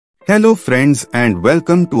Hello friends and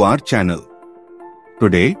welcome to our channel.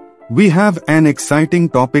 Today, we have an exciting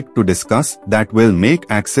topic to discuss that will make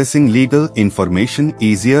accessing legal information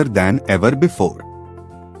easier than ever before.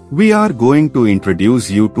 We are going to introduce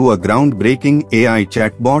you to a groundbreaking AI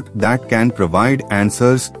chatbot that can provide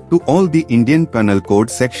answers to all the Indian Penal Code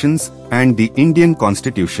sections and the Indian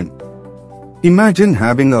Constitution. Imagine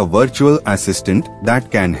having a virtual assistant that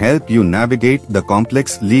can help you navigate the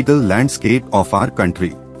complex legal landscape of our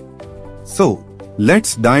country. So,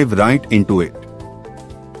 let's dive right into it.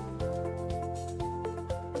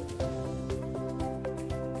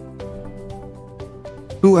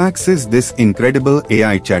 To access this incredible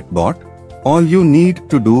AI chatbot, all you need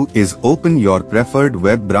to do is open your preferred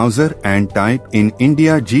web browser and type in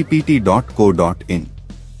indiagpt.co.in.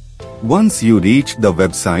 Once you reach the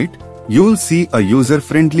website, you'll see a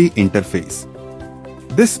user-friendly interface.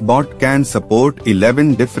 This bot can support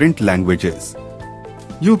 11 different languages.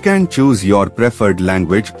 You can choose your preferred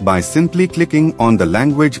language by simply clicking on the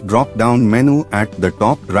language drop-down menu at the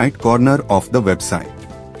top right corner of the website.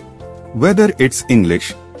 Whether it's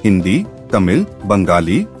English, Hindi, Tamil,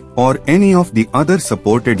 Bengali, or any of the other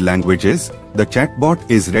supported languages, the chatbot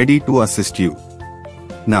is ready to assist you.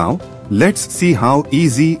 Now, let's see how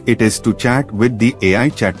easy it is to chat with the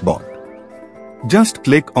AI chatbot. Just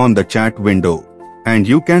click on the chat window, and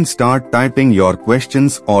you can start typing your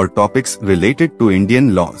questions or topics related to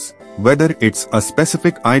Indian laws, whether it's a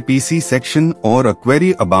specific IPC section or a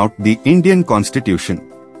query about the Indian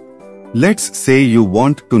Constitution. Let's say you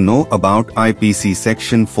want to know about IPC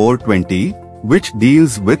Section 420, which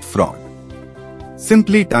deals with fraud.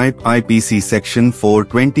 Simply type IPC Section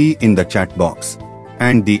 420 in the chat box,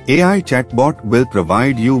 and the AI chatbot will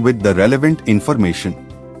provide you with the relevant information.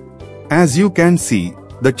 As you can see,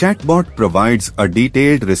 the chatbot provides a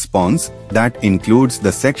detailed response that includes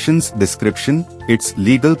the section's description, its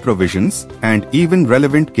legal provisions, and even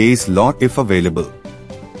relevant case law if available.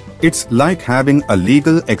 It's like having a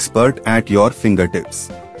legal expert at your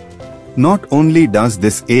fingertips. Not only does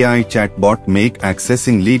this AI chatbot make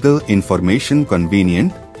accessing legal information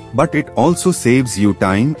convenient, but it also saves you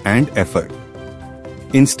time and effort.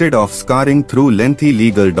 Instead of scouring through lengthy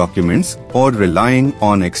legal documents or relying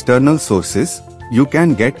on external sources, you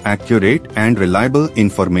can get accurate and reliable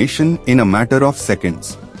information in a matter of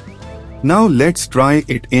seconds. Now let's try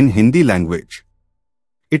it in Hindi language.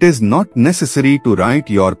 It is not necessary to write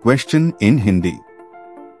your question in Hindi.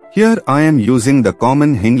 Here I am using the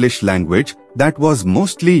common English language that was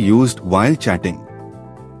mostly used while chatting.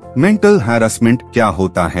 Mental harassment क्या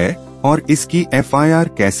होता है और इसकी FIR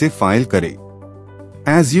कैसे file करें?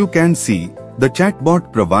 As you can see, the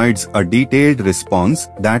chatbot provides a detailed response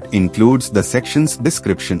that includes the section's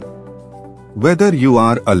description. Whether you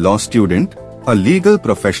are a law student, a legal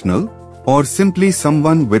professional, or simply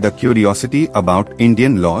someone with a curiosity about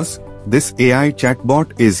Indian laws, this AI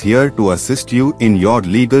chatbot is here to assist you in your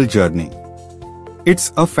legal journey.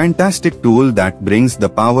 It's a fantastic tool that brings the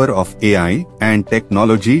power of AI and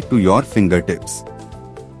technology to your fingertips.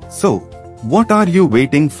 So, what are you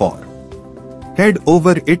waiting for? Head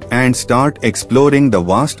over it and start exploring the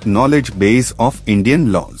vast knowledge base of Indian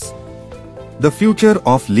laws. The future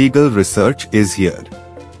of legal research is here.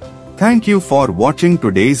 Thank you for watching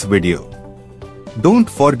today's video. Don't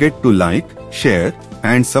forget to like, share,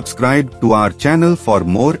 and subscribe to our channel for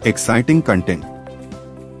more exciting content.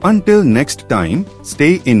 Until next time,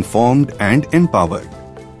 stay informed and empowered.